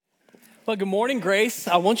Well, good morning, Grace.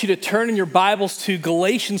 I want you to turn in your Bibles to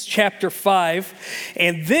Galatians chapter 5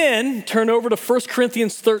 and then turn over to 1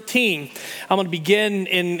 Corinthians 13. I'm going to begin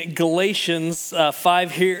in Galatians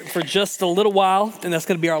 5 here for just a little while, and that's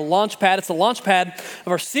going to be our launch pad. It's the launch pad of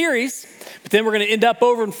our series, but then we're going to end up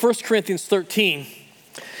over in 1 Corinthians 13.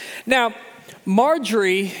 Now,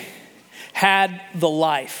 Marjorie had the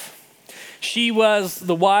life. She was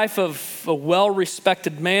the wife of a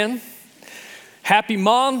well-respected man, happy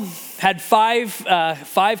mom, had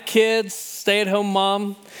five kids, stay-at-home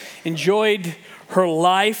mom, enjoyed her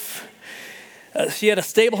life. She had a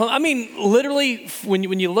stable home. I mean, literally, when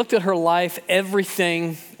you looked at her life,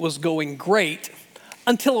 everything was going great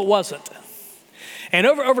until it wasn't. And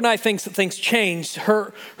overnight, things changed.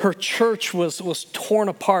 Her church was torn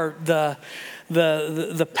apart. The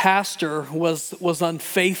pastor was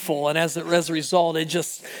unfaithful, and as a result, it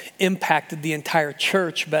just impacted the entire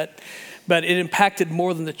church. But it impacted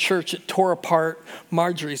more than the church. It tore apart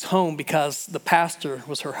Marjorie's home because the pastor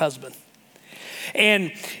was her husband.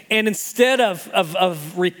 And instead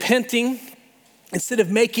of repenting, instead of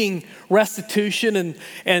making restitution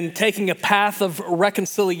and taking a path of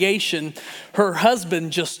reconciliation, her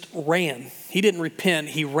husband just ran. He didn't repent.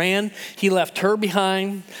 He ran. He left her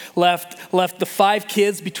behind, left the 5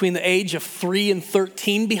 kids between the age of 3 and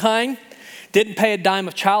 13 behind, didn't pay a dime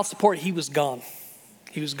of child support. He was gone.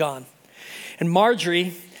 He was gone. And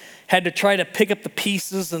Marjorie had to try to pick up the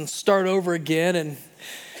pieces and start over again. And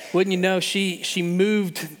wouldn't you know, she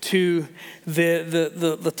moved to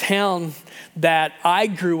the town that I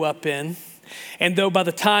grew up in. And though by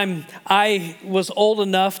the time I was old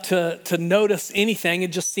enough to notice anything,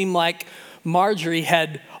 it just seemed like Marjorie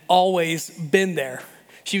had always been there.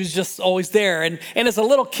 She was just always there. And as a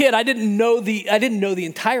little kid, I didn't know the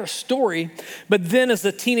entire story. But then as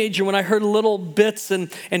a teenager, when I heard little bits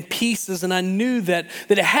and pieces, and I knew that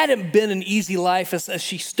it hadn't been an easy life as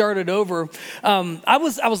she started over, I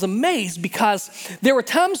was amazed because there were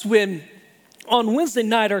times when on Wednesday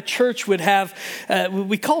night, our church would have,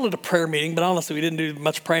 we called it a prayer meeting, but honestly, we didn't do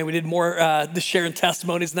much praying. We did more just sharing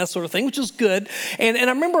testimonies and that sort of thing, which was good. And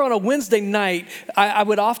I remember on a Wednesday night, I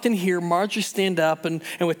would often hear Marjorie stand up and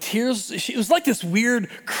with tears, it was like this weird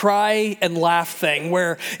cry and laugh thing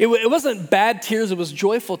where it wasn't bad tears, it was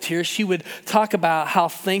joyful tears. She would talk about how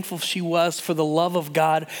thankful she was for the love of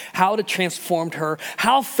God, how it had transformed her,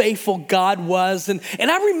 how faithful God was. And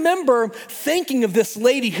I remember thinking of this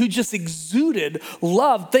lady who just exuded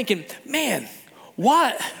love, thinking, man,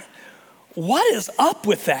 what is up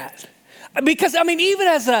with that? Because, I mean, even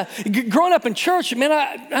as growing up in church, man,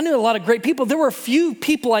 I knew a lot of great people. There were a few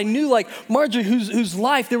people I knew like Marjorie whose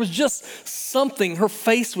life, there was just something. Her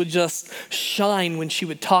face would just shine when she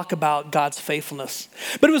would talk about God's faithfulness.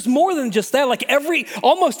 But it was more than just that. Like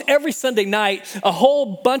almost every Sunday night, a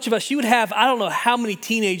whole bunch of us, she would have, I don't know how many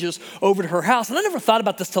teenagers over to her house. And I never thought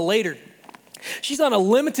about this till later. She's on a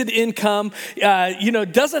limited income,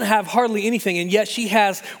 doesn't have hardly anything. And yet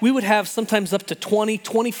we would have sometimes up to 20,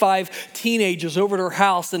 25 teenagers over to her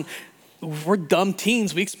house. And we're dumb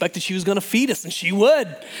teens. We expected she was going to feed us, and she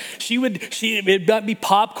would. It might be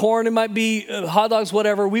popcorn, it might be hot dogs,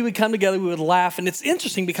 whatever. We would come together, we would laugh. And it's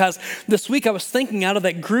interesting because this week I was thinking out of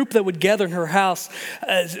that group that would gather in her house,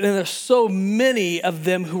 and there's so many of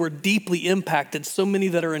them who were deeply impacted, so many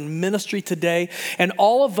that are in ministry today. And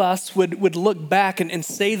all of us would look back and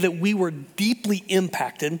say that we were deeply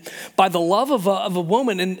impacted by the love of a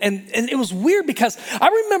woman. And it was weird because I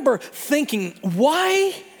remember thinking,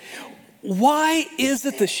 why is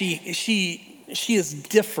it that she is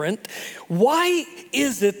different? Why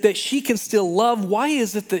is it that she can still love? Why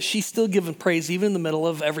is it that she's still giving praise even in the middle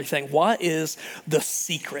of everything? What is the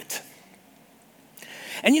secret?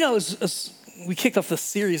 And as we kicked off the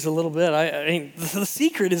series a little bit, I mean, the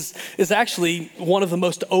secret is actually one of the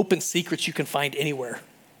most open secrets you can find anywhere.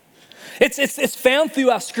 It's found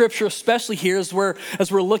throughout Scripture, especially here as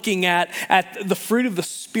we're looking at the fruit of the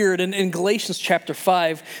Spirit. In Galatians chapter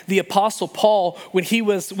 5, the Apostle Paul, when he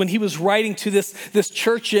was writing to this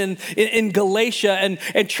church in Galatia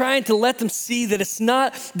and trying to let them see that it's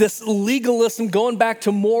not this legalism going back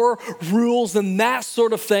to more rules and that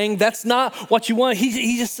sort of thing. That's not what you want.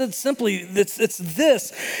 He just said simply,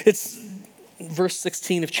 it's verse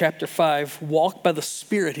 16 of chapter 5, walk by the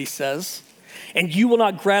Spirit, he says, and you will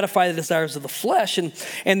not gratify the desires of the flesh. And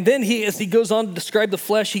then as he goes on to describe the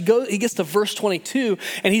flesh, he gets to verse 22,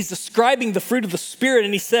 and he's describing the fruit of the Spirit.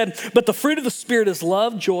 And he said, but the fruit of the Spirit is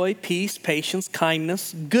love, joy, peace, patience,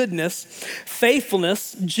 kindness, goodness,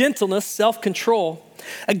 faithfulness, gentleness, self-control.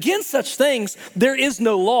 Against such things, there is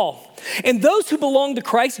no law. And those who belong to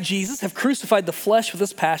Christ Jesus have crucified the flesh with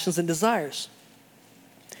its passions and desires.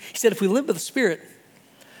 said, if we live by the Spirit,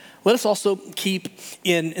 let us also keep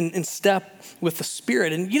in step with the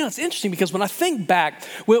Spirit. And it's interesting because when I think back,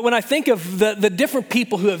 when I think of the different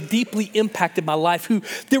people who have deeply impacted my life, who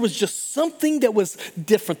there was just something that was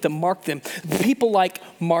different that marked them. People like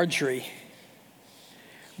Marjorie.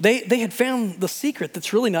 They had found the secret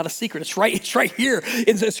that's really not a secret. It's right here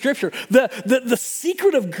in the Scripture. The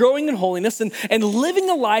secret of growing in holiness and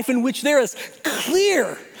living a life in which there is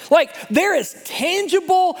clear, like there is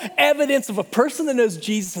tangible evidence of a person that knows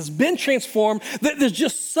Jesus has been transformed. That there's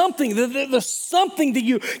just something, there's something that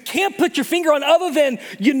you can't put your finger on other than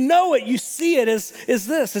you know it, you see it is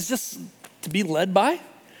this. It's just to be led by,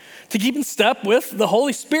 to keep in step with the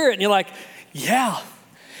Holy Spirit. And you're like, yeah,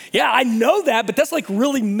 I know that, but that's like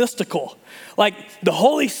really mystical. Like the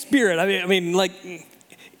Holy Spirit. I mean, like,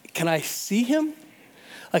 can I see him?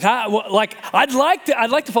 I'd like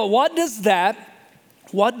to follow. What does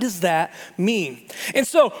that mean? And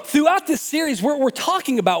so throughout this series, we're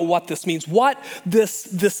talking about what this means, what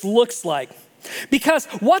this looks like. Because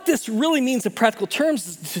what this really means in practical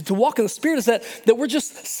terms to walk in the Spirit is that we're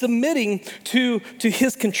just submitting to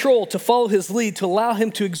his control, to follow his lead, to allow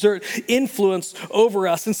him to exert influence over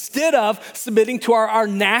us instead of submitting to our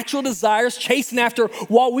natural desires, chasing after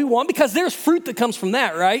what we want, because there's fruit that comes from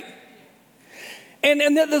that, right?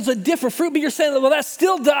 And there's a different fruit, but you're saying, well, that's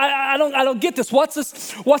still, I don't get this. What's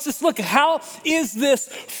this look? How is this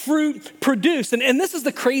fruit produced? And this is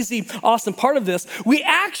the crazy, awesome part of this. We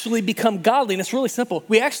actually become godly, and it's really simple.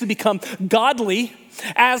 We actually become godly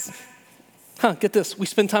as, get this, we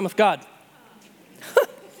spend time with God.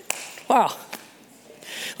 Wow.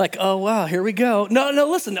 Like, oh, wow, here we go. No,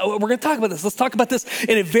 listen, we're going to talk about this. Let's talk about this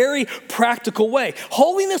in a very practical way.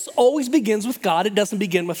 Holiness always begins with God. It doesn't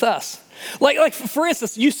begin with us. Like for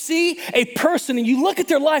instance, you see a person and you look at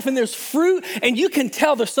their life and there's fruit and you can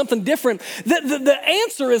tell there's something different. The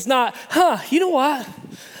answer is not, you know what?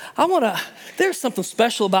 There's something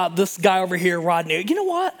special about this guy over here, Rodney. You know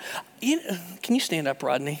what? Can you stand up,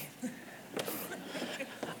 Rodney?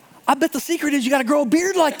 I bet the secret is you got to grow a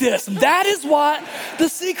beard like this. That is what the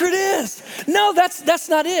secret is. No, that's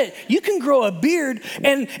not it. You can grow a beard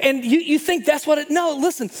and you think that's what it, no,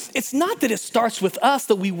 listen, it's not that it starts with us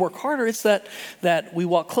that we work harder. It's that we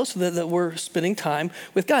walk closer, that we're spending time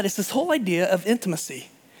with God. It's this whole idea of intimacy.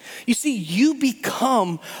 You see, you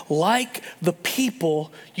become like the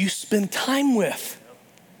people you spend time with.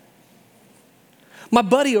 My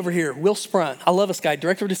buddy over here, Will Sprunt, I love this guy,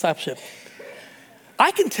 director of discipleship. I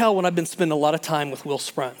can tell when I've been spending a lot of time with Will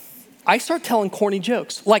Sprunt. I start telling corny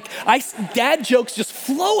jokes. Like dad jokes just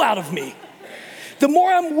flow out of me. The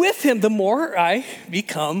more I'm with him, the more I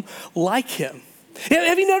become like him.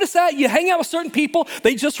 Have you noticed that? You hang out with certain people,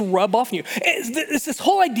 they just rub off on you. It's this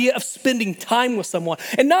whole idea of spending time with someone.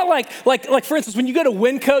 And not like for instance, when you go to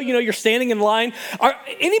Winco, you're standing in line.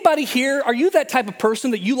 Anybody here, are you that type of person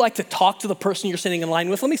that you like to talk to the person you're standing in line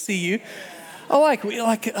with? Let me see you.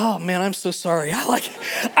 Oh man, I'm so sorry.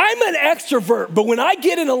 I'm an extrovert, but when I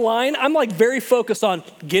get in a line, I'm like very focused on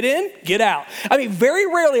get in, get out. I mean, very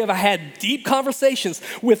rarely have I had deep conversations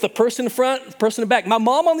with the person in front, the person in back. My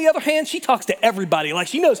mom, on the other hand, she talks to everybody. Like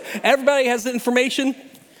she knows everybody has the information,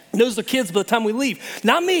 knows their kids by the time we leave.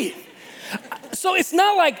 Not me. So it's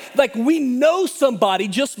not like we know somebody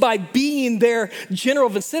just by being their general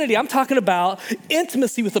vicinity. I'm talking about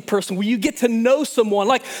intimacy with a person where you get to know someone.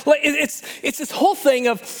 Like it's this whole thing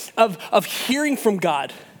of hearing from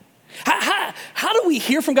God. How do we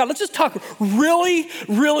hear from God? Let's just talk really,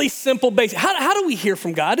 really simple basic. How do we hear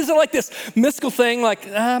from God? Is it like this mystical thing like,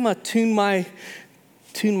 I'm gonna tune my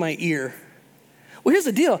ear? Well, here's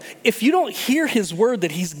the deal. If you don't hear his word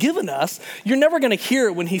that he's given us, you're never going to hear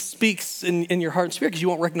it when he speaks in your heart and spirit because you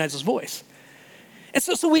won't recognize his voice. And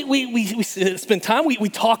so we spend time, we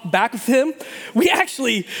talk back with him. We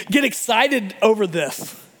actually get excited over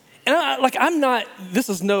this. And if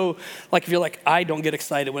you're like, I don't get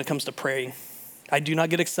excited when it comes to praying. I do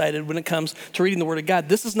not get excited when it comes to reading the word of God.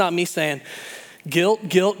 This is not me saying, guilt,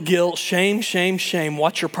 shame,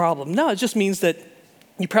 what's your problem? No, it just means that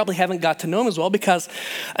you probably haven't got to know him as well because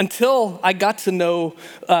until I got to know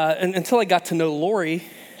Lori,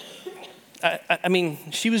 I mean,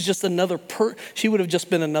 she was just she would have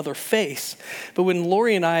just been another face. But when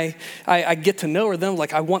Lori and I get to know her, then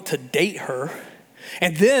like I want to date her.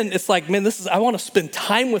 And then it's like, man, I want to spend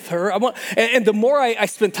time with her. And the more I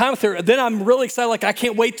spend time with her, then I'm really excited. Like, I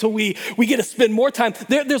can't wait till we get to spend more time.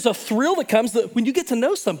 There's a thrill that comes that when you get to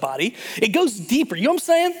know somebody, it goes deeper. You know what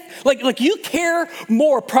I'm saying? Like you care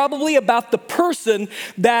more probably about the person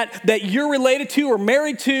that you're related to or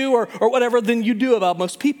married to or whatever than you do about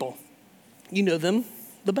most people. You know them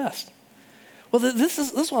the best. Well, this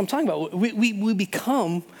is what I'm talking about. We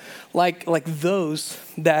become like those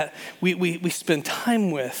that we spend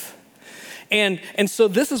time with. And so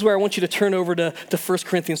this is where I want you to turn over to 1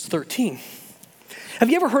 Corinthians 13. Have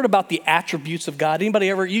you ever heard about the attributes of God? Anybody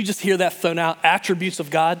ever, you just hear that thrown out, attributes of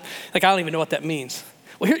God? Like, I don't even know what that means.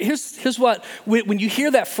 Well, here's what, when you hear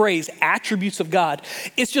that phrase, attributes of God,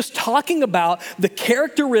 it's just talking about the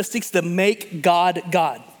characteristics that make God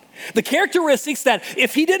God. The characteristics that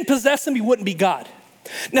if he didn't possess them, he wouldn't be God.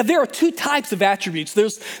 Now, there are two types of attributes.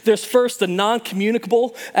 There's first the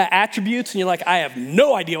non-communicable attributes, and you're like, I have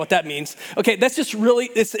no idea what that means. Okay, that's just really,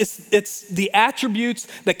 it's the attributes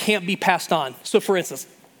that can't be passed on. So for instance,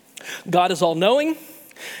 God is all-knowing,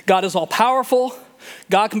 God is all-powerful,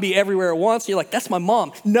 God can be everywhere at once. And you're like, that's my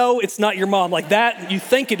mom. No, it's not your mom. Like that, you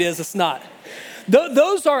think it is, it's not.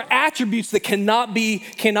 Those are attributes that cannot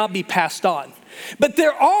be passed on. But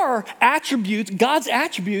there are attributes, God's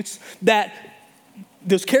attributes, that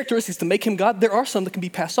those characteristics to make him God, there are some that can be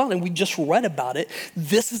passed on, and we just read about it.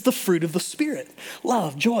 This is the fruit of the Spirit: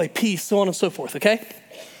 love, joy, peace, so on and so forth, okay?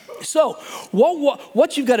 So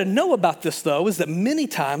what you've got to know about this, though, is that many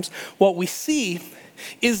times what we see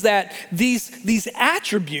is that these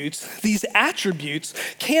attributes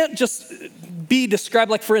can't just be described.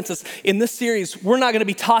 Like, for instance, in this series, we're not going to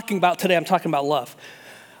be talking about today, I'm talking about love.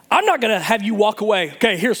 I'm not gonna have you walk away.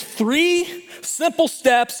 Okay, here's 3 simple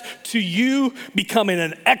steps to you becoming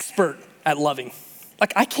an expert at loving.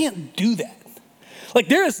 Like, I can't do that. Like,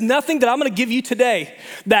 there is nothing that I'm gonna give you today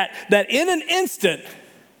that in an instant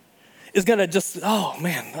is gonna just, oh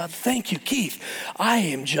man, thank you, Keith. I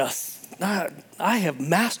have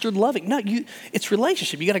mastered loving. No, it's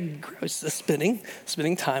relationship. You gotta grow,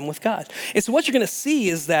 spending time with God. And so what you're gonna see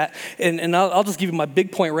is that, and I'll just give you my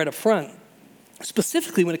big point right up front.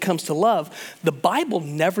 Specifically when it comes to love, the Bible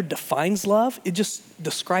never defines love, it just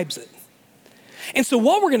describes it. And so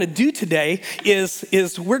what we're gonna do today is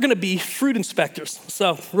we're gonna be fruit inspectors.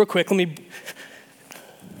 So real quick, let me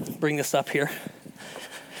bring this up here.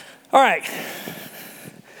 All right,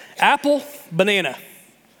 apple, banana.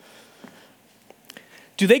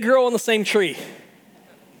 Do they grow on the same tree?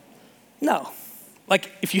 No.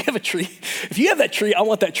 Like, if you have that tree, I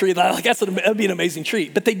want that tree. Like, that'd be an amazing tree,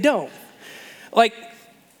 but they don't. Like,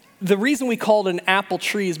 the reason we call it an apple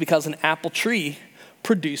tree is because an apple tree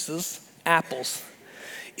produces apples.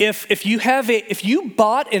 If you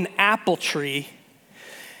bought an apple tree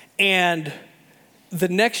and the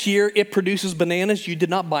next year it produces bananas, you did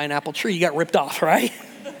not buy an apple tree. You got ripped off, right?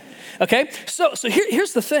 Okay, so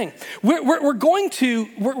here's the thing. We're going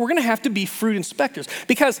to have to be fruit inspectors,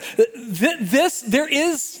 because there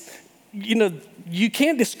is, you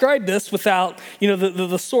can't describe this without,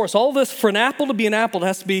 the source. All this, for an apple to be an apple,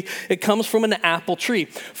 it comes from an apple tree.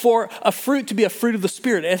 For a fruit to be a fruit of the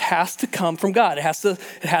Spirit, it has to come from God. It has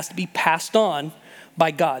to be passed on by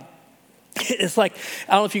God. It's like,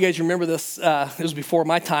 I don't know if you guys remember this, it was before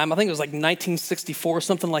my time. I think it was like 1964,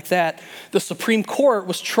 something like that. The Supreme Court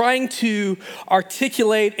was trying to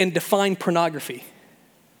articulate and define pornography.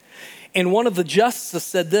 And one of the justices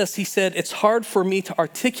said this. He said, it's hard for me to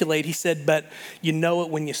articulate. He said, but you know it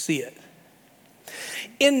when you see it.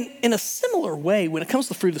 In a similar way, when it comes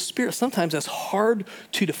to the fruit of the Spirit, sometimes that's hard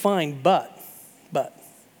to define, but,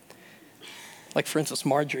 like for instance,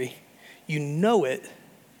 Marjorie, you know it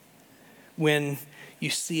when you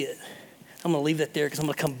see it. I'm gonna leave that there because I'm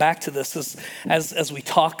gonna come back to this as we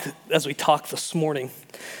talk this morning.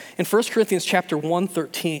 In 1 Corinthians chapter 1 through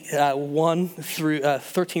 13,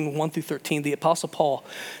 the Apostle Paul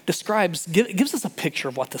gives us a picture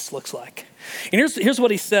of what this looks like. And here's what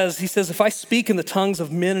he says. He says, if I speak in the tongues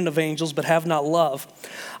of men and of angels but have not love,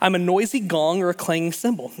 I'm a noisy gong or a clanging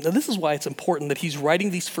cymbal. Now this is why it's important that he's writing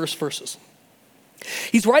these first verses.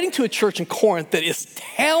 He's writing to a church in Corinth that is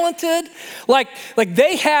talented. Like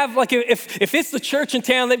they have, like if it's the church in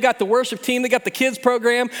town, they've got the worship team, they got the kids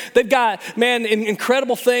program, they've got,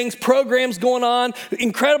 incredible things, programs going on,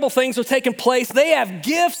 incredible things are taking place. They have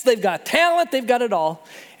gifts, they've got talent, they've got it all.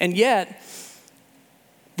 And yet,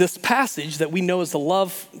 this passage that we know as the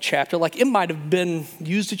love chapter, like it might have been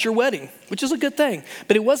used at your wedding, which is a good thing,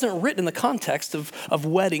 but it wasn't written in the context of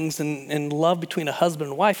weddings and love between a husband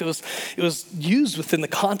and wife. It was used within the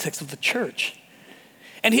context of the church.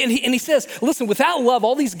 And he says, listen, without love,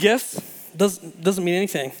 all these gifts doesn't mean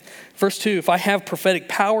anything. Verse 2, if I have prophetic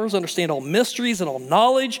powers, understand all mysteries and all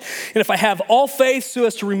knowledge, and if I have all faith so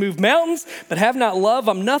as to remove mountains, but have not love,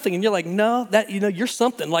 I'm nothing. And you're like, no, you're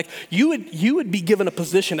something. Like you would be given a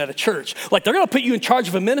position at a church. Like they're gonna put you in charge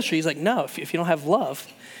of a ministry. He's like, no, if you don't have love,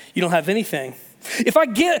 you don't have anything. If I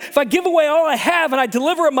give away all I have and I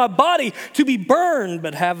deliver up my body to be burned,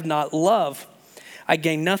 but have not love, I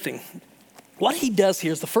gain nothing. What he does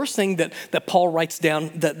here is the first thing that Paul writes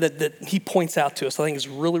down that he points out to us, I think is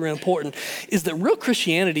really, really important, is that real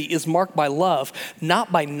Christianity is marked by love,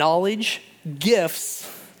 not by knowledge, gifts,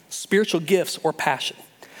 spiritual gifts, or passion.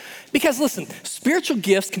 Because listen, spiritual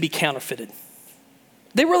gifts can be counterfeited.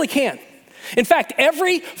 They really can. In fact,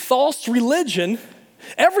 every false religion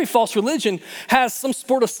has some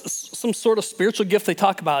sort of spiritual gift they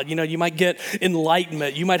talk about. You know, you might get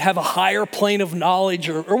enlightenment. You might have a higher plane of knowledge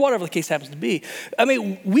or whatever the case happens to be. I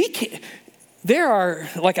mean,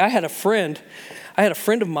 I had a friend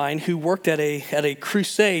of mine who worked at a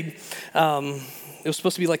crusade. It was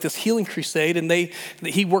supposed to be like this healing crusade, and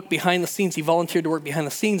he worked behind the scenes. He volunteered to work behind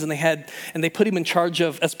the scenes, and they put him in charge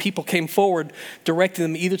of, as people came forward, directing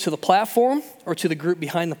them either to the platform or to the group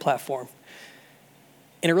behind the platform.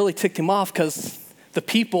 And it really ticked him off because the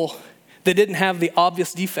people that didn't have the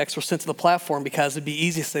obvious defects were sent to the platform because it'd be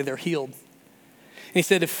easy to say they're healed. And he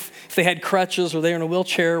said if they had crutches or they were in a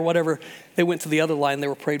wheelchair or whatever, they went to the other line, they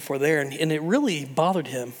were prayed for there. And it really bothered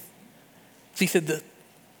him. So he said that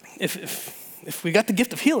if we got the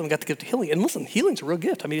gift of healing, we got the gift of healing. And listen, healing's a real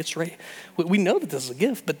gift. I mean, it's right. We know that this is a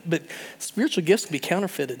gift, but spiritual gifts can be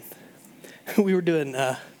counterfeited. We were doing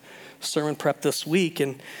sermon prep this week,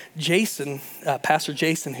 and Jason, Pastor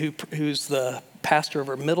Jason, who's the pastor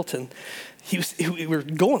over Middleton, we were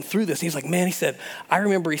going through this. And he's like, man, I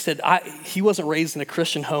remember, he wasn't raised in a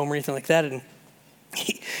Christian home or anything like that, and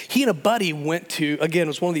he and a buddy went to, again, it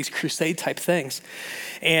was one of these crusade type things.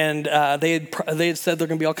 And they had said there are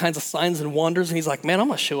going to be all kinds of signs and wonders. And he's like, man, I'm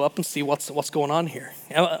going to show up and see what's going on here.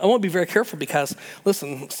 I want to be very careful because,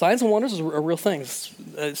 listen, signs and wonders are real things.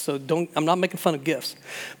 So I'm not making fun of gifts.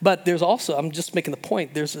 But there's also, I'm just making the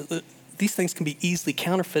point, these things can be easily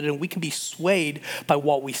counterfeited, and we can be swayed by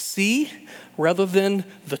what we see rather than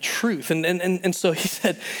the truth. And so he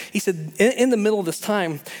said in the middle of this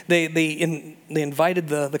time, they invited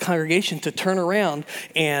the congregation to turn around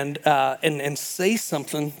and say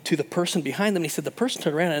something to the person behind them. And he said the person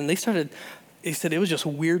turned around and he said it was just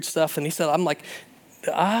weird stuff. And he said, I'm like,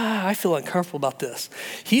 I feel uncomfortable about this.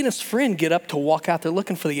 He and his friend get up to walk out. They're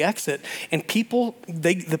looking for the exit, and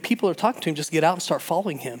the people that are talking to him just get out and start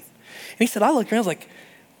following him. And he said, I looked around, I was like,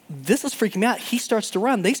 this is freaking me out. He starts to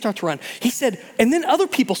run. They start to run. He said, and then other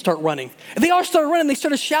people start running. And they all started running. They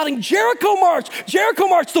started shouting, Jericho march, Jericho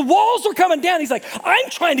march. The walls are coming down. He's like, I'm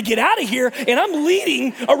trying to get out of here, and I'm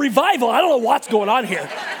leading a revival. I don't know what's going on here.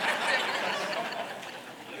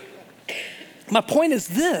 My point is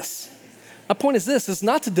this, is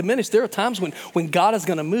not to diminish. There are times when God is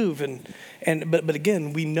going to move, but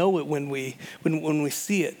again, we know it when we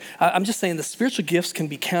see it. I'm just saying the spiritual gifts can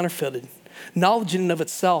be counterfeited. Knowledge in and of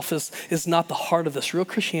itself is not the heart of this. Real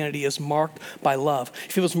Christianity is marked by love.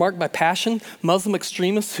 If it was marked by passion, Muslim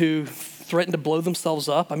extremists who threaten to blow themselves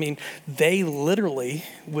up, I mean, they literally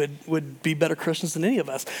would be better Christians than any of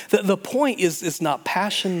us. The point is not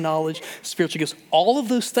passion, knowledge, spiritual gifts. All of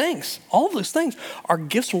those things are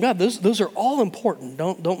gifts from God. Those are all important.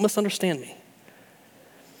 Don't misunderstand me.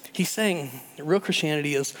 He's saying real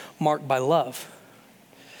Christianity is marked by love.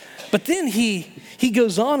 But then he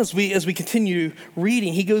goes on as we continue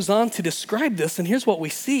reading, he goes on to describe this, and here's what we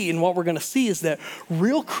see, and what we're going to see is that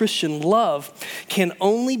real Christian love can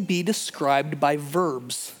only be described by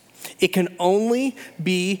verbs. It can only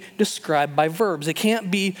be described by verbs. It can't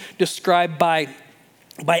be described by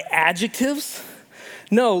adjectives.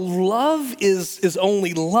 No, love is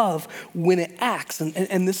only love when it acts.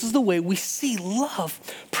 And this is the way we see love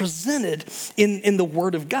presented in the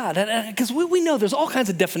Word of God. Because we know there's all kinds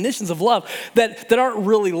of definitions of love that aren't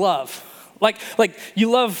really love. Like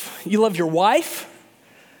you love your wife,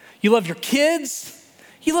 you love your kids,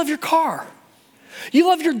 you love your car, you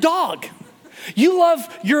love your dog, you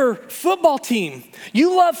love your football team,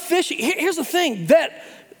 you love fishing. Here's the thing,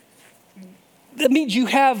 that means you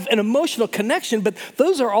have an emotional connection, but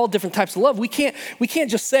those are all different types of love. We can't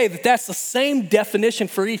just say that that's the same definition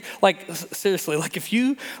for each. Like, seriously, like if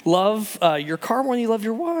you love your car more than you love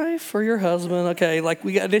your wife or your husband, okay, like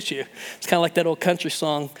we got an issue. It's kind of like that old country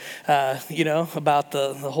song, about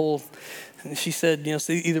the whole. And she said, it's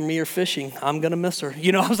either me or fishing. I'm going to miss her.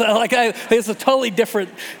 I was like, it's a totally different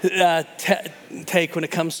take when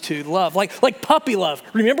it comes to love. Like puppy love.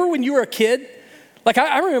 Remember when you were a kid? Like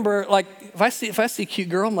I remember, like if I see a cute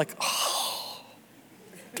girl, I'm like, oh,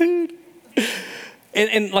 dude.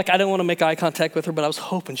 And like I didn't want to make eye contact with her, but I was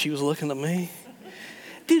hoping she was looking at me.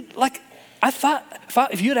 Dude, like I thought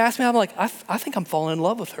if you had asked me, I'm like, I think I'm falling in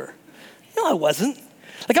love with her. No, I wasn't.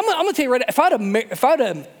 Like I'm gonna tell you right now, if I'd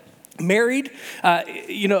have Married,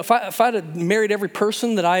 if I'd have married every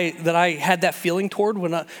person that I had that feeling toward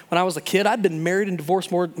when I was a kid, I'd been married and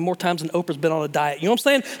divorced more times than Oprah's been on a diet. You know what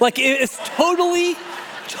I'm saying? Like it's totally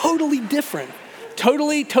different.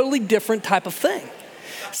 Totally different type of thing.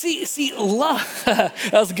 See, love, that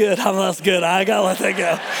was good. That's good. I gotta let that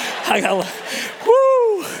go.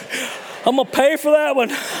 Woo! I'm gonna pay for that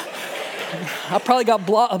one. I probably got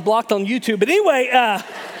blocked on YouTube. But anyway,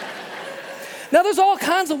 now there's all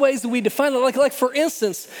kinds of ways that we define it. Like for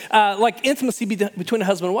instance, like intimacy between a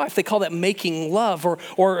husband and wife. They call that making love or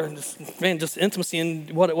just intimacy and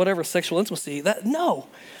whatever sexual intimacy.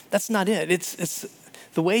 That's not it. It's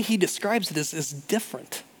the way he describes it is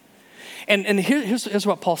different. And here's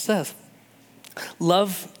what Paul says.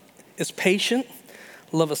 Love is patient.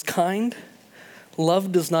 Love is kind.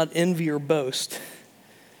 Love does not envy or boast.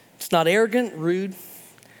 It's not arrogant, rude,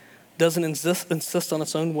 doesn't insist on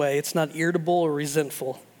its own way. It's not irritable or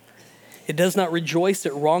resentful. It does not rejoice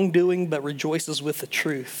at wrongdoing, but rejoices with the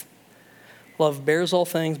truth. Love bears all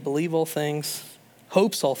things, believes all things,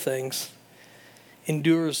 hopes all things,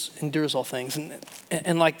 endures all things.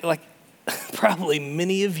 And like probably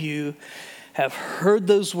many of you have heard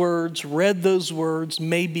those words, read those words,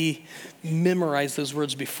 maybe memorized those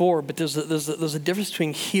words before, but there's a difference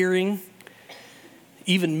between hearing,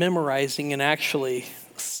 even memorizing, and actually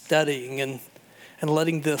studying and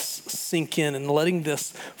letting this sink in and letting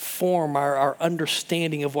this form our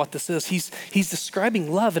understanding of what this is. He's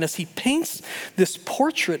describing love, and as he paints this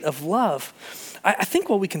portrait of love, I think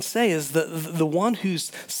what we can say is that the one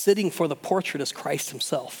who's sitting for the portrait is Christ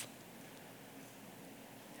himself.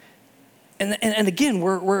 And again,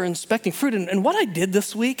 we're inspecting fruit. And what I did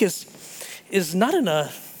this week is not in a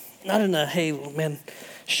hey man,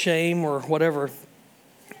 shame or whatever.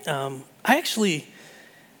 I actually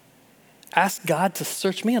asked God to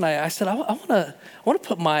search me, and I said I want to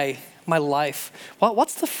put my life.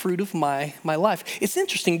 What's the fruit of my life? It's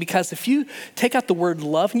interesting because if you take out the word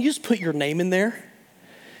love and you just put your name in there,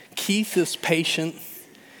 Keith is patient.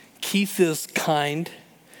 Keith is kind.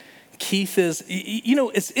 Keith is,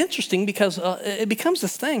 it's interesting because it becomes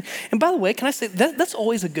this thing. And by the way, can I say that's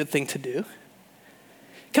always a good thing to do?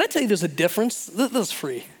 Can I tell you there's a difference? This is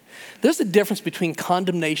free. There's a difference between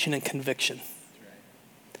condemnation and conviction.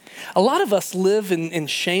 A lot of us live in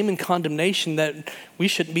shame and condemnation that we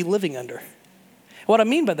shouldn't be living under. What I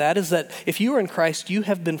mean by that is that if you are in Christ, you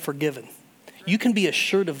have been forgiven. You can be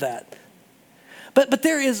assured of that. But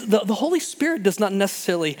there is, the Holy Spirit does not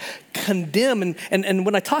necessarily condemn. And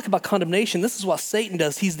when I talk about condemnation, this is what Satan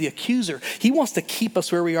does. He's the accuser. He wants to keep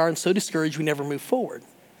us where we are and so discouraged we never move forward.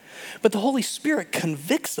 But the Holy Spirit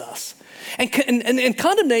convicts us. And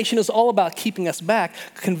condemnation is all about keeping us back.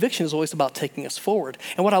 Conviction is always about taking us forward.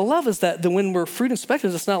 And what I love is that when we're fruit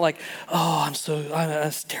inspectors, it's not like,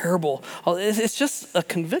 that's terrible. It's just a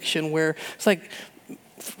conviction where it's like,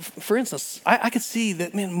 for instance, I could see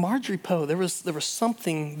that, man, Marjorie Poe, there was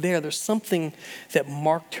something there. There's something that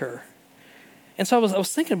marked her. And so I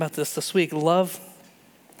was thinking about this week. Love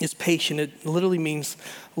is patient. It literally means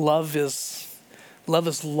love is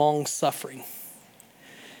long suffering.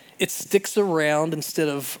 It sticks around instead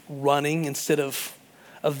of running, instead of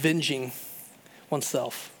avenging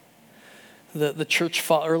oneself. The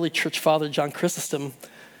early church father, John Chrysostom,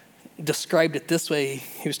 described it this way.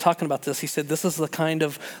 He was talking about this. He said, this is the kind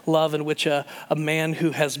of love in which a man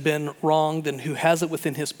who has been wronged and who has it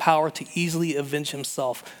within his power to easily avenge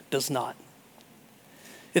himself does not.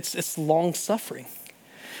 It's long suffering.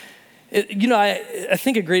 I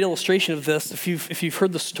think a great illustration of this, if you've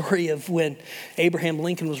heard the story of when Abraham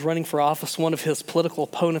Lincoln was running for office, one of his political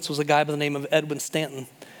opponents was a guy by the name of Edwin Stanton.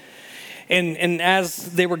 And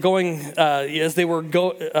as they were going through the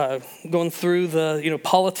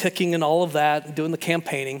politicking and all of that, doing the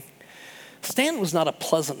campaigning, Stanton was not a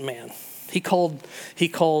pleasant man. He called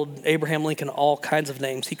Abraham Lincoln all kinds of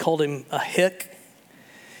names. He called him a hick.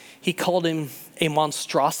 He called him a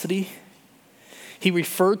monstrosity. He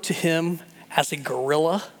referred to him as a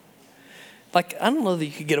gorilla. Like, I don't know that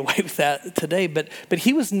you could get away with that today, but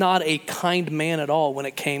he was not a kind man at all when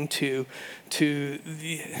it came to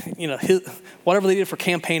his, whatever they did for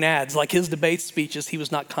campaign ads, like his debate speeches. He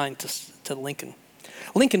was not kind to Lincoln.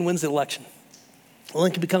 Lincoln wins the election.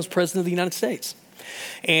 Lincoln becomes president of the United States.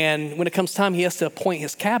 And when it comes time, he has to appoint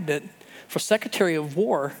his cabinet for Secretary of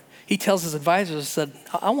War. He tells his advisors, said,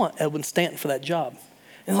 I want Edwin Stanton for that job.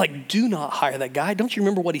 And they're like, do not hire that guy. Don't you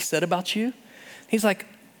remember what he said about you? He's like,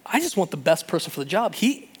 I just want the best person for the job.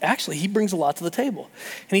 He brings a lot to the table.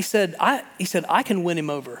 And he said, I can win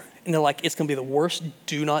him over. And they're like, it's going to be the worst.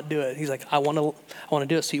 Do not do it. He's like, I want to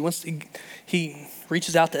do it. So he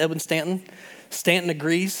reaches out to Edwin Stanton. Stanton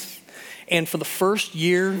agrees. And for the first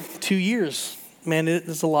year, 2 years, man,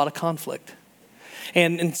 there's a lot of conflict.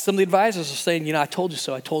 And some of the advisors are saying, I told you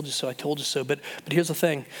so, I told you so, I told you so. But here's the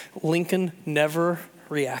thing, Lincoln never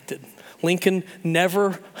reacted. Lincoln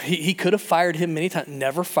never, he could have fired him many times,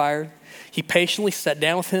 never fired. He patiently sat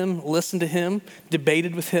down with him, listened to him,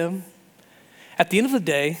 debated with him. At the end of the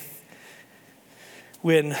day,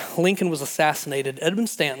 when Lincoln was assassinated, Edmund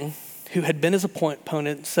Stanton, who had been his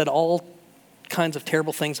opponent, said all kinds of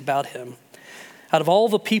terrible things about him. Out of all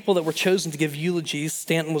the people that were chosen to give eulogies,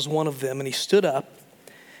 Stanton was one of them, and he stood up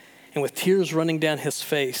and with tears running down his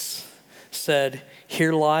face said,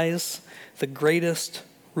 "Here lies the greatest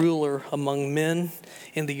ruler among men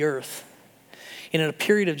in the earth." And in a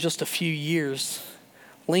period of just a few years,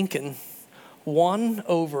 Lincoln won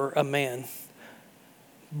over a man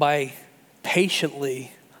by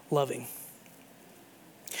patiently loving.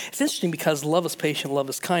 It's interesting because love is patient, love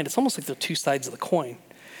is kind. It's almost like they're two sides of the coin.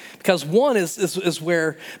 Because one is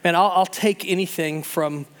where, man, I'll take anything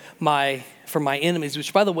from my enemies,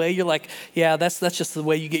 which, by the way, you're like, yeah, that's just the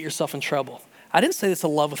way you get yourself in trouble. I didn't say it's a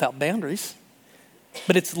love without boundaries,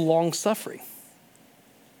 but it's long suffering.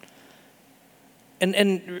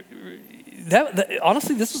 And that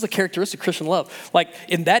honestly, this was a characteristic of Christian love. Like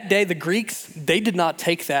in that day, the Greeks, they did not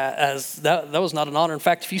take that as, that was not an honor. In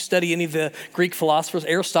fact, if you study any of the Greek philosophers,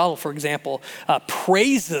 Aristotle, for example,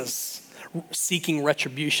 praises seeking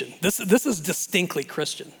retribution. This is distinctly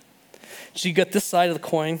Christian. So you got this side of the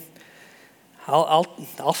coin.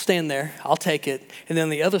 I'll stand there. I'll take it. And then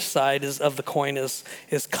the other side of the coin is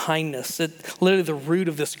kindness. Literally the root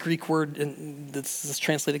of this Greek word that's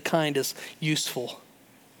translated kind is useful.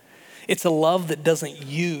 It's a love that doesn't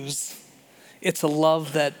use. It's a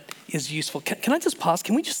love that is useful. Can I just pause?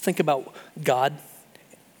 Can we just think about God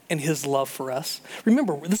and his love for us?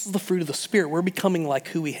 Remember, this is the fruit of the Spirit. We're becoming like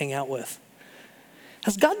who we hang out with.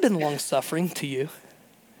 Has God been long-suffering to you?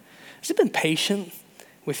 Has he been patient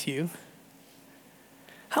with you?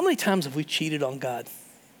 How many times have we cheated on God?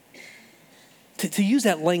 To use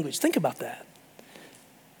that language, think about that.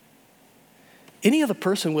 Any other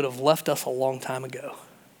person would have left us a long time ago.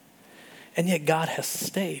 And yet God has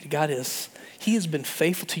stayed. He has been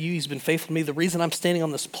faithful to you. He's been faithful to me. The reason I'm standing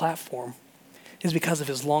on this platform is because of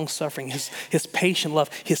his long suffering, his patient love,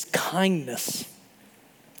 his kindness.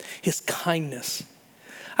 His kindness.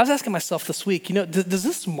 I was asking myself this week, does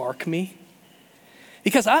this mark me?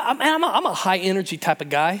 Because I'm a high energy type of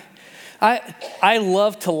guy. I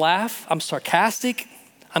love to laugh. I'm sarcastic.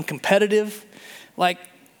 I'm competitive. Like,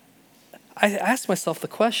 I asked myself the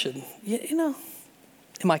question,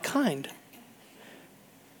 am I kind?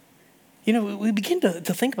 We begin to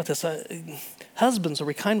think about this. Husbands, are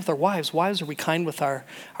we kind with our wives? Wives, are we kind with our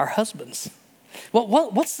husbands?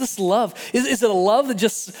 What's this love? Is it a love that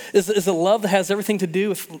is a love that has everything to do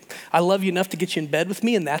with I love you enough to get you in bed with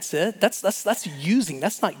me and that's it? That's using.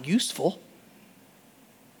 That's not useful.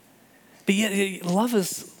 But yet love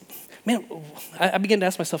is, man, I began to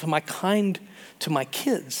ask myself, am I kind to my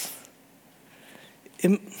kids?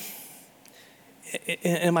 Am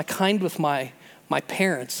I kind with my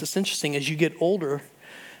parents? It's interesting, as you get older,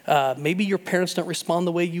 maybe your parents don't respond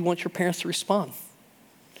the way you want your parents to respond.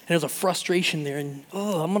 And there's a frustration there, and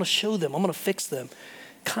I'm going to show them, I'm going to fix them.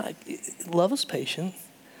 Love is patient.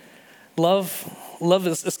 Love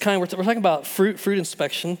is kind. We're talking about fruit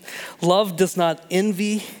inspection. Love does not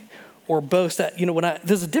envy or boast. That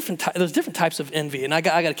there's different types of envy, and I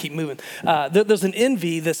got to keep moving. There's an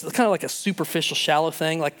envy that's kind of like a superficial, shallow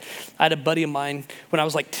thing. Like I had a buddy of mine when I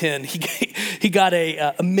was like 10. He got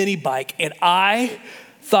a mini bike, and I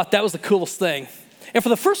thought that was the coolest thing. And for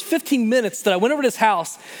the first 15 minutes that I went over to his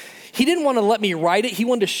house, he didn't want to let me ride it. He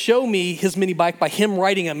wanted to show me his mini bike by him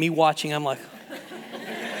riding it, me watching. I'm like,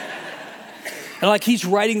 and like he's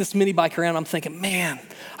riding this mini bike around. I'm thinking, man,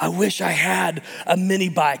 I wish I had a mini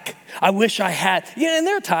bike. I wish I had. And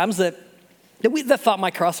there are times that thought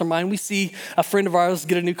might cross our mind. We see a friend of ours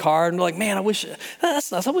get a new car, and we're like, man, I wish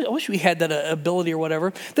that's nice. I wish we had that ability or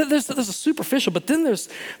whatever. There's a superficial, but then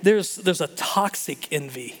there's a toxic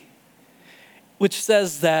envy, which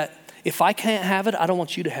says that if I can't have it, I don't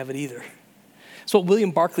want you to have it either. It's what William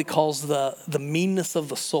Barclay calls the meanness of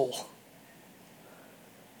the soul.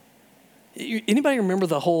 Anybody remember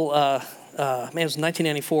the whole, it was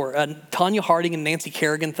 1994, Tonya Harding and Nancy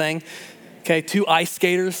Kerrigan thing? Okay, two ice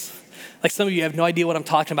skaters. Like some of you have no idea what I'm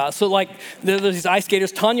talking about. So like there's these ice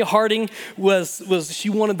skaters. Tonya Harding she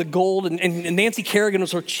wanted the gold, and Nancy Kerrigan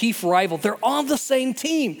was her chief rival. They're on the same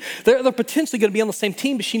team. They're potentially going to be on the same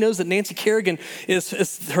team, but she knows that Nancy Kerrigan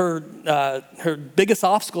is her biggest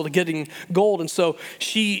obstacle to getting gold. And so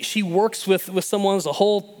she works with someone. There's a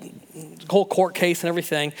whole whole court case and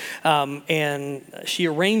everything, and she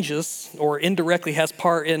arranges or indirectly has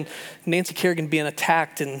part in Nancy Kerrigan being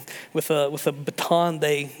attacked, and with a baton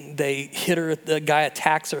they hit her. The guy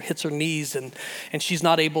attacks her, hits her knees, and she's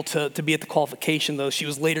not able to be at the qualification, though she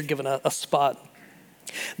was later given a spot.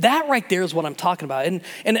 That right there is what I'm talking about. And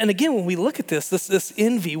again, when we look at this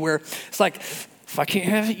envy where it's like, if I can't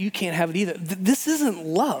have it, you can't have it either. This isn't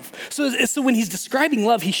love. So when he's describing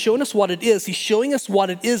love, he's showing us what it is. He's showing us what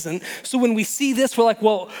it isn't. So when we see this, we're like,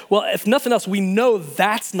 well, if nothing else, we know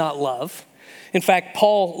that's not love. In fact,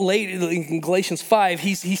 Paul later in Galatians 5,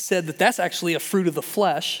 he said that that's actually a fruit of the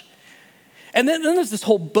flesh. And then there's this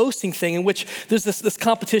whole boasting thing in which there's this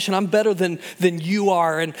competition. I'm better than you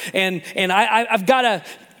are. And I've got to,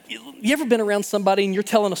 you ever been around somebody and you're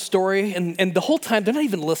telling a story and the whole time they're not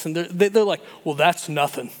even listening. They're like, well, that's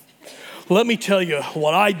nothing. Let me tell you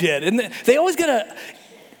what I did. And they always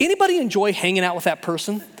anybody enjoy hanging out with that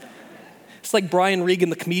person? It's like Brian Regan,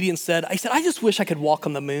 the comedian said, I just wish I could walk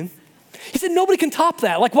on the moon. He said, nobody can top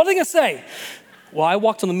that. Like, what are they gonna say? Well, I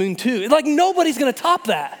walked on the moon too. Like, nobody's gonna top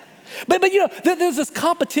that. But there's this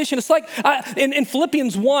competition. It's like in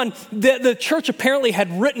Philippians 1, the church apparently had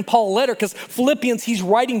written Paul a letter because Philippians, he's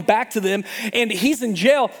writing back to them and he's in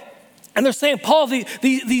jail. And they're saying, Paul,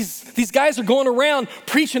 these guys are going around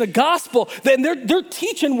preaching a gospel. And they're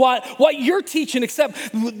teaching what you're teaching, except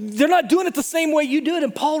they're not doing it the same way you do it.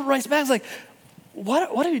 And Paul writes back, he's like,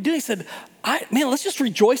 what are you doing? He said, let's just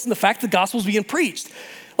rejoice in the fact the gospel's being preached.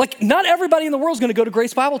 Like, not everybody in the world is going to go to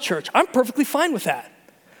Grace Bible Church. I'm perfectly fine with that.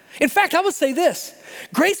 In fact, I would say this,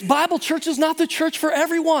 Grace Bible Church is not the church for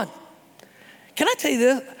everyone. Can I tell you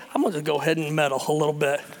this? I'm gonna go ahead and meddle a little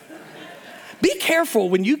bit. Be careful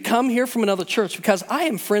when you come here from another church because I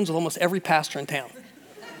am friends with almost every pastor in town.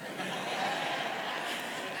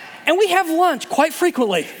 And we have lunch quite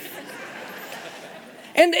frequently.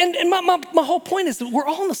 And my whole point is that we're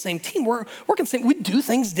all on the same team. We're working the same. We do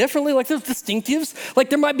things differently. Like there's distinctives. Like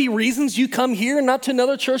there might be reasons you come here and not to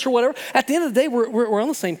another church or whatever. At the end of the day, we're on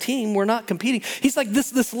the same team. We're not competing. He's like,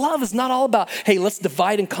 this love is not all about, hey, let's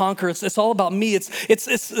divide and conquer. It's all about me.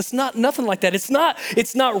 It's not nothing like that. It's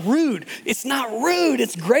not rude. It's not rude.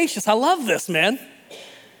 It's gracious. I love this, man.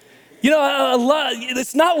 You know,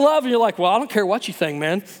 it's not love, and you're like, well, I don't care what you think,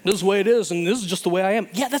 man. This is the way it is, and this is just the way I am.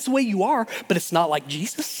 Yeah, that's the way you are, but it's not like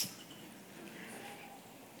Jesus.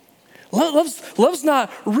 Love's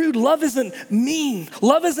not rude. Love isn't mean.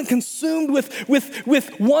 Love isn't consumed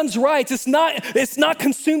with one's rights. It's not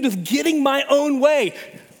consumed with getting my own way.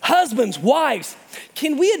 Husbands, wives,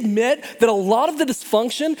 can we admit that a lot of the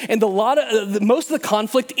dysfunction and most of the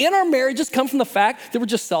conflict in our marriages come from the fact that we're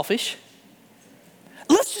just selfish?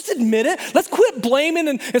 Let's just admit it. Let's quit blaming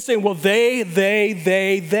and saying, well, they.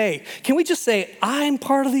 Can we just say, I'm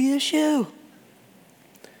part of the issue?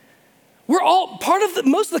 We're all part of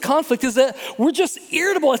most of the conflict is that we're just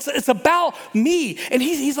irritable. It's about me. And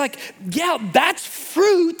he's like, yeah, that's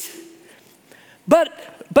fruit. But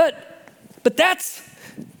that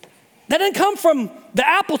didn't come from the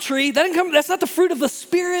apple tree. That's not the fruit of the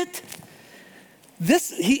Spirit.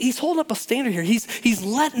 He's holding up a standard here. He's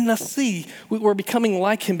letting us see we're becoming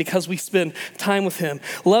like him because we spend time with him.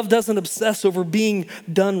 Love doesn't obsess over being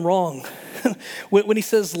done wrong. When he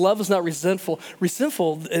says love is not resentful,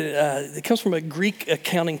 it comes from a Greek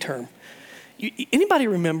accounting term. Anybody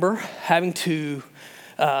remember having to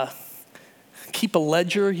keep a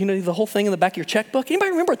ledger, the whole thing in the back of your checkbook?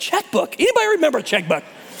 Anybody remember a checkbook? Anybody remember a checkbook?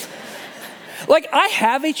 Like, I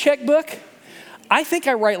have a checkbook. I think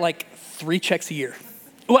I write like 3 checks a year.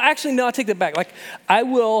 Well, actually, no, I take that back. Like, I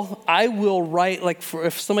will write, like,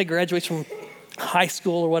 if somebody graduates from high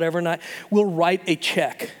school or whatever, and I will write a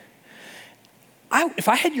check. If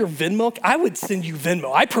I had your Venmo, I would send you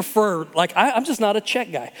Venmo. I prefer, I'm just not a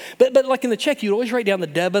check guy. But like in the check, you'd always write down the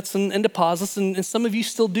debits and deposits, and some of you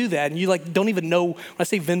still do that. And you don't even know, when I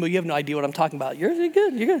say Venmo, you have no idea what I'm talking about. You're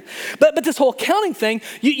good. But this whole accounting thing,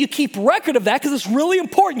 you keep record of that because it's really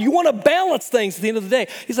important. You want to balance things at the end of the day.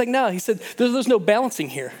 He's like, no, he said, there's no balancing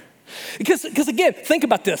here. Because again, think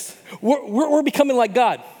about this. We're becoming like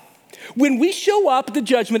God. When we show up at the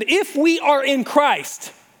judgment, if we are in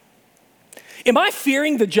Christ, am I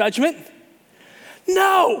fearing the judgment?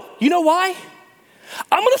 No. You know why?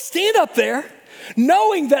 I'm going to stand up there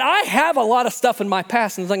knowing that I have a lot of stuff in my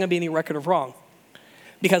past and there's not going to be any record of wrong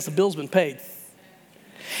because the bill's been paid.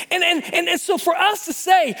 And so for us to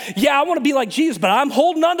say, yeah, I want to be like Jesus, but I'm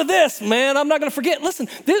holding on to this, man, I'm not going to forget. Listen,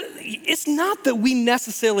 it's not that we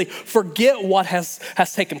necessarily forget what has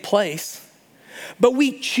taken place, but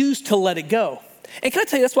we choose to let it go. And can I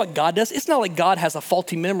tell you, that's what God does? It's not like God has a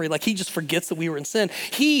faulty memory, like he just forgets that we were in sin.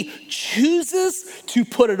 He chooses to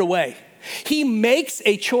put it away. He makes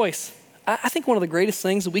a choice. I think one of the greatest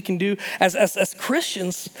things that we can do as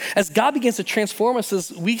Christians, as God begins to transform us,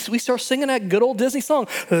 is we start singing that good old Disney song,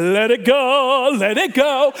 let it go, let it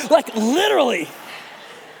go. Like literally.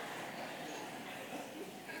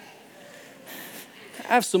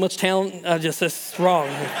 I have so much talent, it's wrong.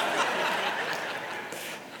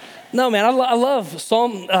 No, man, I love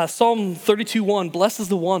Psalm 32:1. Blessed is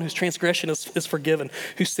the one whose transgression is forgiven,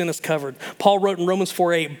 whose sin is covered. Paul wrote in Romans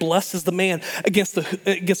 4:8, blessed is the man against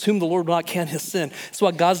whom the Lord will not count his sin. That's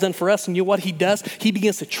what God's done for us. And you know what he does? He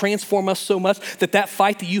begins to transform us so much that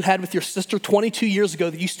fight that you had with your sister 22 years ago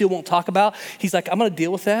that you still won't talk about, he's like, I'm going to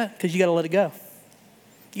deal with that because you got to let it go.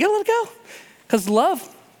 You got to let it go. Because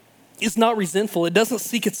love is not resentful. It doesn't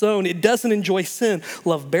seek its own. It doesn't enjoy sin.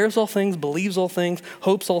 Love bears all things, believes all things,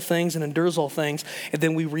 hopes all things, and endures all things. And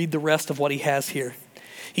then we read the rest of what he has here.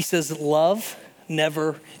 He says, love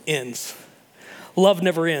never ends. Love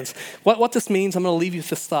never ends. What this means, I'm going to leave you with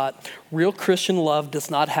this thought. Real Christian love does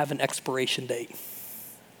not have an expiration date.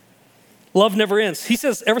 Love never ends. He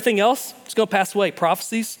says everything else is going to pass away.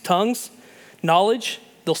 Prophecies, tongues, knowledge,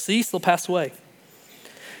 they'll cease, they'll pass away.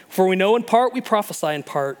 For we know in part, we prophesy in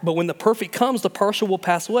part, but when the perfect comes, the partial will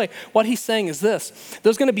pass away. What he's saying is this: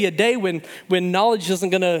 there's going to be a day when knowledge isn't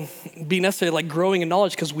going to be necessarily like growing in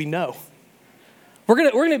knowledge because we know. We're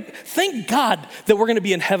going to thank God that we're going to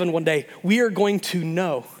be in heaven one day. We are going to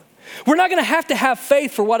know. We're not going to have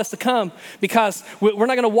faith for what is to come because we're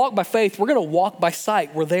not going to walk by faith. We're going to walk by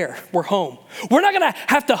sight. We're there. We're home. We're not going to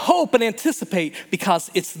have to hope and anticipate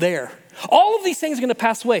because it's there. All of these things are going to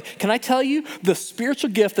pass away. Can I tell you, the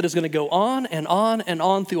spiritual gift that is going to go on and on and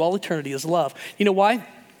on through all eternity is love. You know why?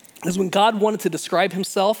 Because when God wanted to describe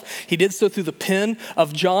himself, he did so through the pen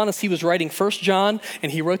of John as he was writing 1 John,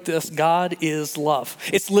 and he wrote this: God is love.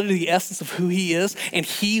 It's literally the essence of who he is, and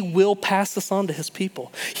he will pass this on to his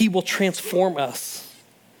people. He will transform us.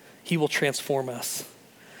 He will transform us.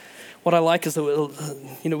 What I like is that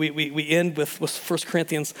we end with 1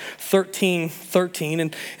 Corinthians 13:13,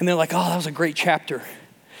 and they're like, oh, that was a great chapter.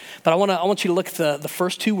 But I want you to look at the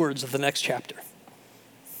first two words of the next chapter.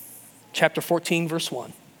 Chapter 14, verse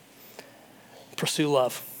 1. Pursue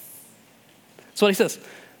love. That's what he says.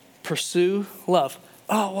 Pursue love.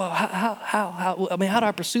 Oh, well, how? I mean, how do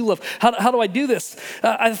I pursue love? How do I do this?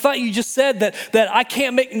 I thought you just said that I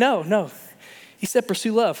can't make, no. He said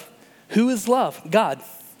pursue love. Who is love? God.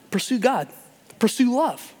 Pursue God. Pursue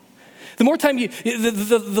love. The more time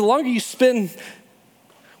the longer you spend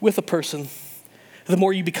with a person, the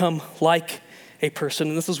more you become like a person.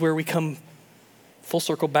 And this is where we come full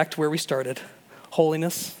circle back to where we started.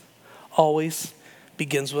 Holiness always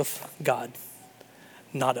begins with God,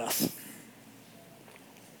 not us.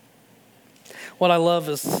 What I love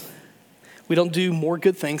is we don't do more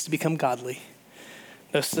good things to become godly.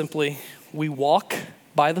 No, simply we walk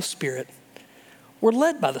by the Spirit. We're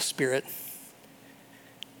led by the Spirit.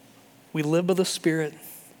 We live by the Spirit,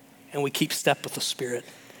 and we keep step with the Spirit.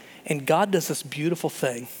 And God does this beautiful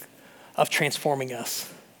thing of transforming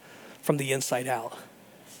us from the inside out.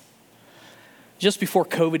 Just before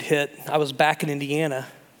COVID hit, I was back in Indiana,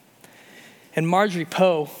 and Marjorie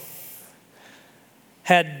Poe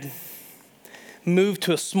had moved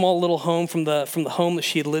to a small little home from the home that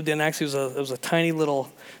she had lived in. Actually, it was a tiny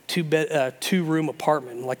little two-room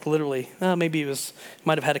apartment, like literally, maybe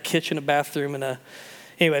might have had a kitchen, a bathroom, and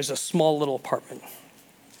anyway, it was a small little apartment.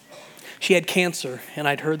 She had cancer, and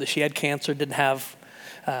I'd heard that she had cancer, didn't have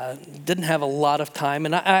a lot of time,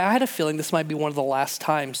 and I had a feeling this might be one of the last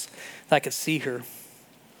times that I could see her.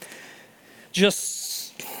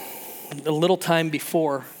 Just a little time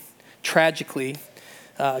before, tragically,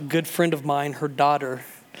 a good friend of mine, her daughter,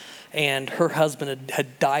 and her husband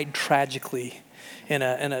had died tragically.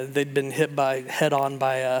 They'd been hit head on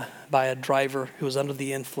by a driver who was under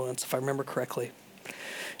the influence, if I remember correctly.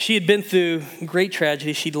 She had been through great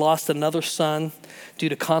tragedy. She'd lost another son due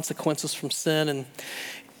to consequences from sin. And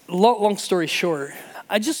long story short,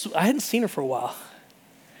 I hadn't seen her for a while.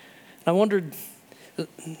 And I wondered,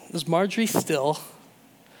 is Marjorie still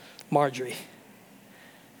Marjorie?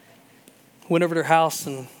 Went over to her house,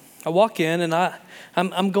 and I walk in, and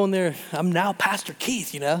I'm going there. I'm now Pastor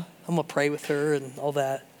Keith, I'm going to pray with her and all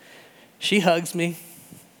that. She hugs me.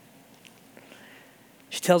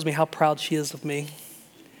 She tells me how proud she is of me.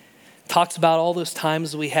 Talks about all those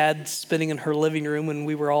times we had spending in her living room when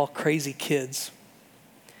we were all crazy kids.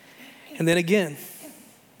 And then again,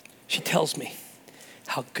 she tells me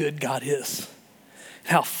how good God is, and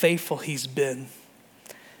how faithful he's been.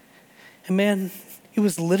 And man, it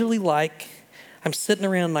was literally like I'm sitting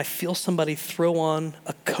around and I feel somebody throw on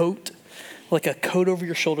a coat, like a coat over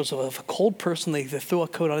your shoulders of a cold person. They throw a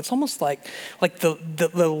coat on. It's almost like the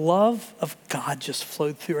love of God just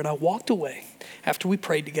flowed through. And I walked away after we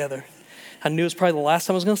prayed together. I knew it was probably the last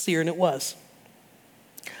time I was going to see her, and it was.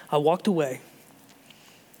 I walked away.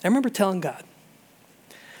 I remember telling God,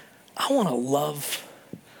 I want to love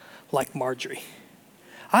like Marjorie.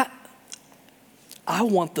 I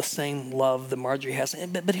want the same love that Marjorie has.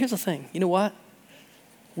 But here's the thing. You know what?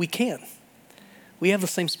 We can. We have the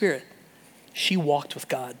same spirit. She walked with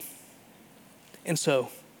God. And so,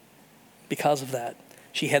 because of that,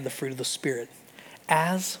 she had the fruit of the Spirit.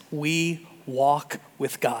 As we walk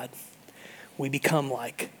with God, we become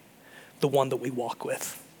like the one that we walk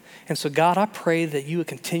with. And so, God, I pray that you would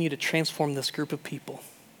continue to transform this group of people.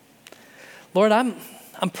 Lord, I'm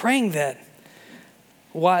praying that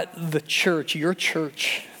what the church, your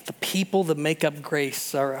church, the people that make up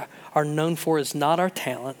Grace are known for is not our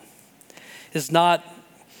talent, is not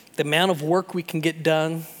the amount of work we can get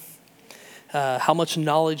done, how much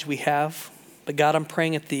knowledge we have. But God, I'm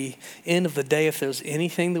praying at the end of the day, if there's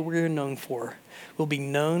anything that we're known for, we'll be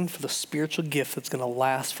known for the spiritual gift that's going to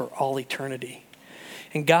last for all eternity.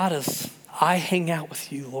 And God, as I hang out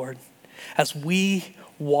with you, Lord, as we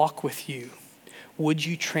walk with you, would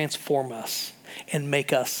you transform us and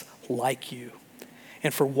make us like you?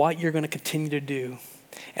 And for what you're going to continue to do,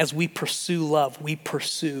 as we pursue love, we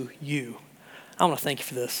pursue you. I want to thank you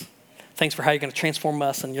for this. Thanks for how you're going to transform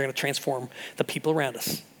us and you're going to transform the people around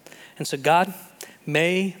us. And so God,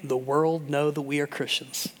 may the world know that we are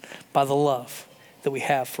Christians by the love that we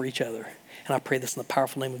have for each other. And I pray this in the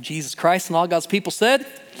powerful name of Jesus Christ, and all God's people said,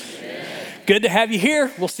 Amen. Good to have you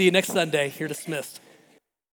here. We'll see you next Sunday. You're dismissed.